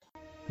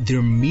There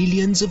are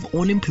millions of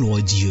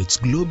unemployed youths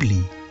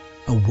globally.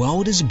 Our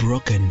world is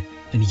broken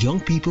and young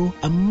people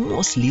are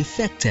mostly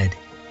affected.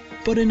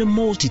 But in a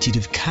multitude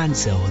of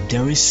cancer,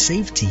 there is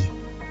safety.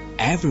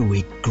 Every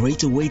week,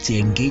 Greater Waiter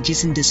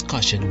engages in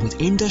discussion with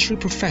industry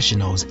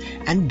professionals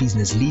and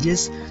business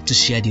leaders to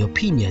share their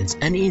opinions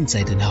and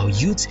insight on how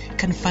youth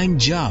can find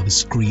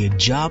jobs, create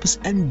jobs,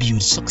 and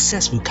build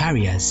successful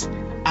careers.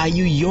 Are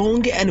you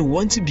young and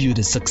want to build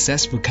a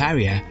successful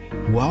career?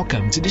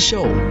 Welcome to the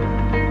show.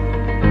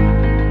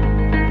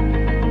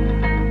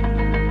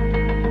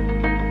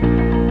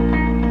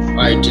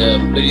 Alright,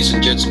 ladies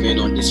and gentlemen,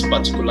 on this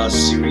particular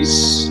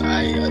series,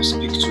 I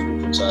speak to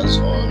recruiters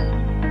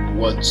on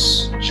what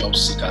job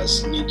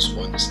seekers need to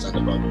understand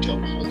about job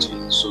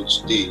hunting. So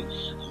today,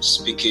 I'm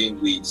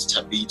speaking with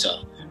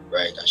Tabitha,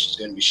 right, and she's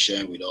going to be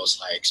sharing with us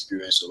her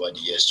experience over the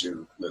years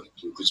during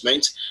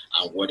recruitment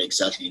and what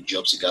exactly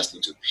job seekers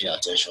need to pay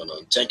attention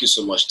on. Thank you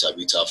so much,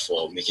 Tabitha,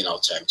 for making our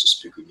time to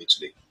speak with me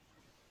today.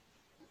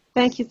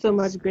 Thank you so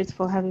much, Grace,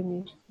 for having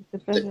me. It's a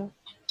pleasure.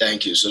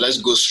 Thank you. So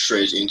let's go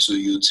straight into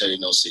you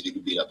telling us a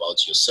little bit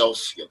about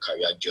yourself, your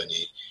career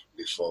journey,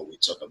 before we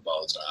talk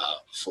about our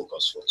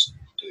focus for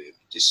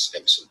this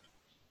episode.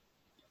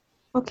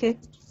 Okay.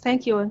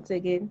 Thank you once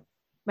again.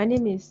 My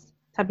name is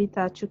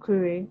Tabitha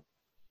Chukure.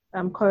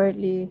 I'm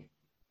currently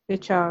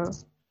HR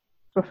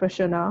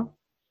professional.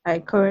 I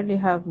currently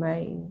have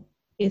my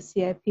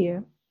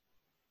ACIP.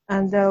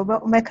 And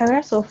my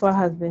career so far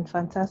has been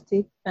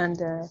fantastic.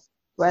 And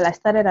I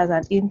started as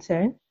an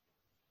intern,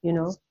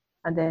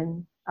 and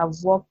then I've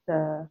worked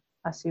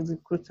as a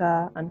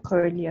recruiter and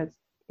currently as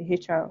a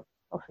HR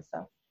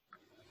officer.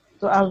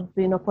 So I've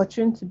been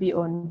opportune to be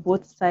on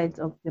both sides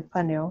of the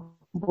panel,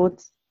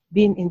 both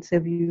being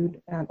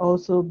interviewed and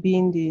also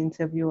being the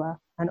interviewer,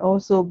 and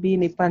also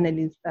being a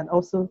panelist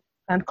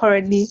and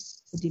currently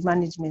the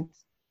management.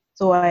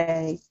 So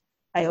I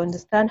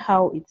understand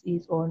how it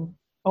is on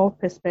all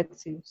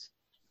perspectives.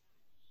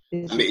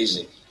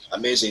 Amazing.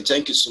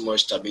 Thank you so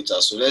much,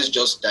 Tabitha. So let's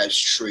just dive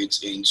straight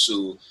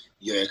into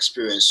your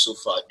experience so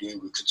far doing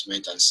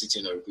recruitment and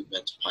sitting on a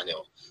recruitment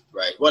panel,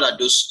 right? What are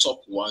those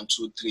top 1,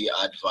 2, 3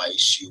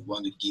 advice you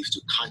want to give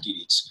to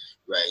candidates,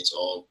 right,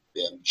 or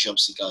job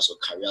seekers or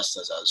career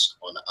starters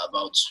on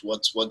about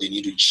what they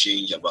need to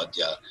change about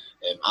their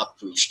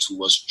approach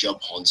towards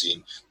job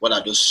hunting? What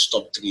are those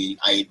top 3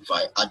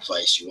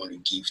 advice you want to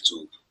give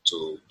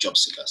to job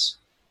seekers?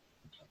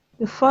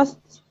 The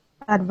first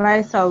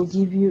advice I'll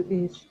give you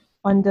is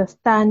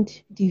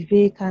understand the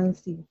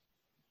vacancy.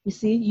 You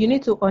see, you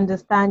need to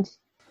understand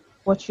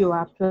what you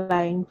are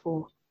applying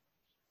for.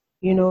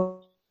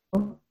 Do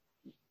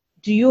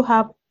you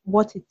have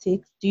what it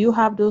takes? Do you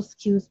have those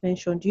skills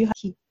mentioned? Do you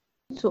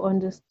have to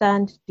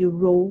understand the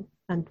role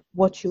and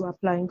what you're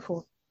applying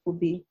for will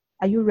be?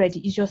 Are you ready?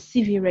 Is your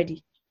CV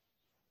ready?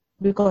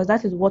 Because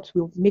that is what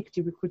will make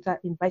the recruiter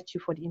invite you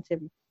for the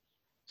interview.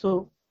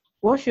 So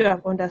once you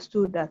have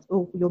understood that,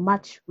 you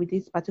match with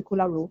this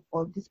particular role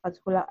or this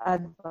particular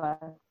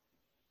advert,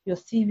 your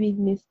CV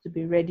needs to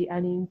be ready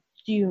and in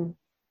tune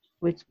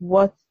with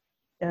what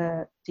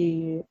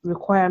the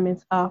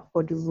requirements are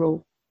for the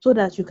role so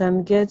that you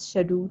can get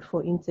scheduled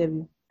for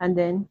interview. And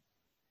then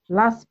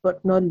last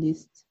but not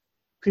least,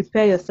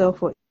 prepare yourself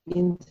for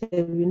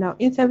interview. Now,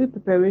 interview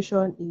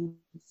preparation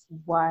is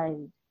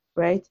wide,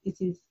 right?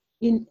 It is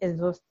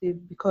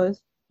inexhaustive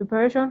because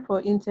preparation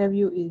for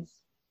interview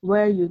is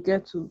where you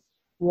get to,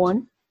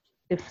 one,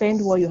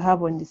 defend what you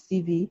have on the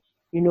CV.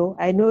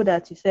 I know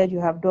that you said you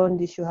have done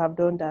this, you have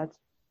done that.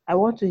 I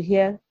want to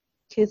hear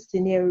case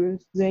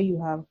scenarios where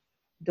you have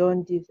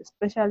done this,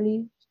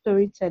 especially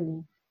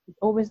storytelling. It's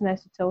always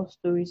nice to tell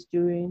stories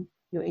during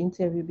your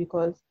interview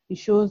because it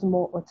shows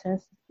more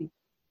authenticity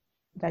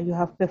that you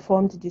have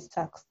performed this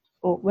task.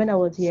 Or when I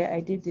was here,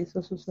 I did this,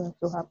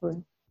 so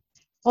happened.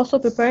 Also,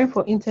 preparing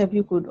for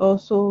interview could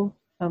also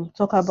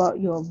talk about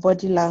your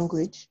body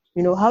language.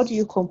 How do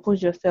you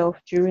compose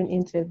yourself during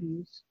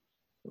interviews?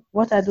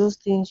 What are those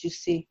things you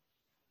say?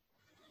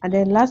 And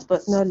then last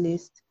but not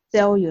least,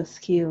 sell your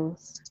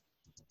skills.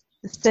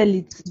 Sell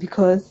it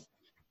because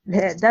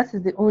that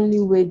is the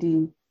only way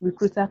the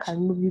recruiter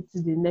can move you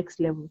to the next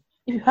level.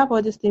 If you have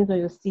all these things on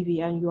your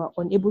CV and you are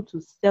unable to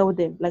sell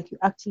them like you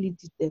actually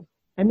did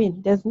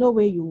them, there's no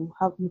way you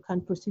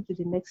can proceed to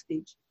the next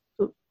stage.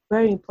 So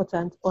very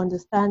important,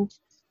 understand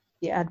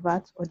the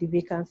advert or the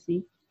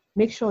vacancy,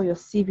 make sure your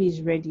CV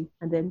is ready,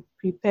 and then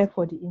prepare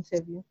for the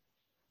interview.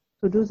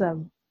 So those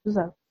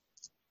are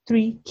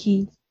 3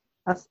 key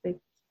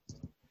aspects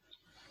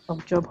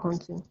of job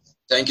hunting.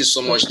 Thank you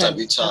so much,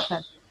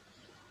 Tabitha.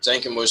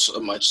 Thank you so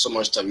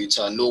much,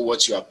 Tabitha. Know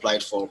what you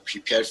applied for,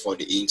 prepare for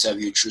the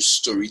interview through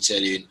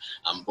storytelling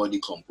and body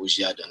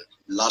composure. And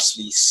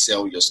lastly,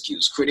 sell your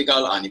skills.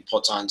 Critical and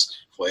important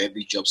for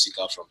every job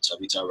seeker from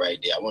Tabitha right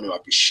there. I want to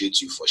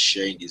appreciate you for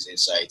sharing this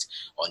insight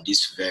on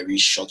this very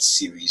short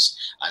series.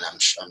 And I'm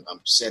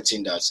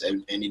certain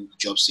that any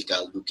job seeker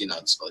looking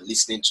at or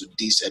listening to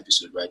this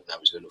episode right now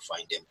is going to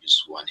find them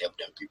useful and help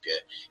them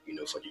prepare,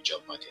 for the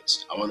job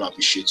market. I want to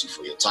appreciate you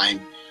for your time.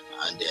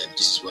 And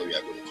this is where we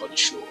are going to call the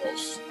show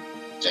off.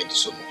 Thank you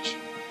so much.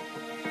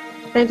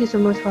 Thank you so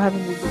much for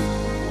having me.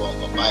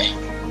 Welcome. Bye.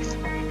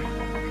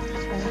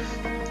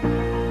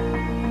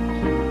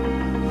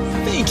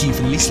 Thank you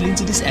for listening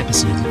to this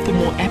episode. For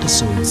more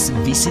episodes,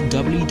 visit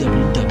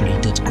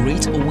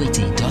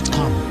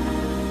www.greatowaiting.com.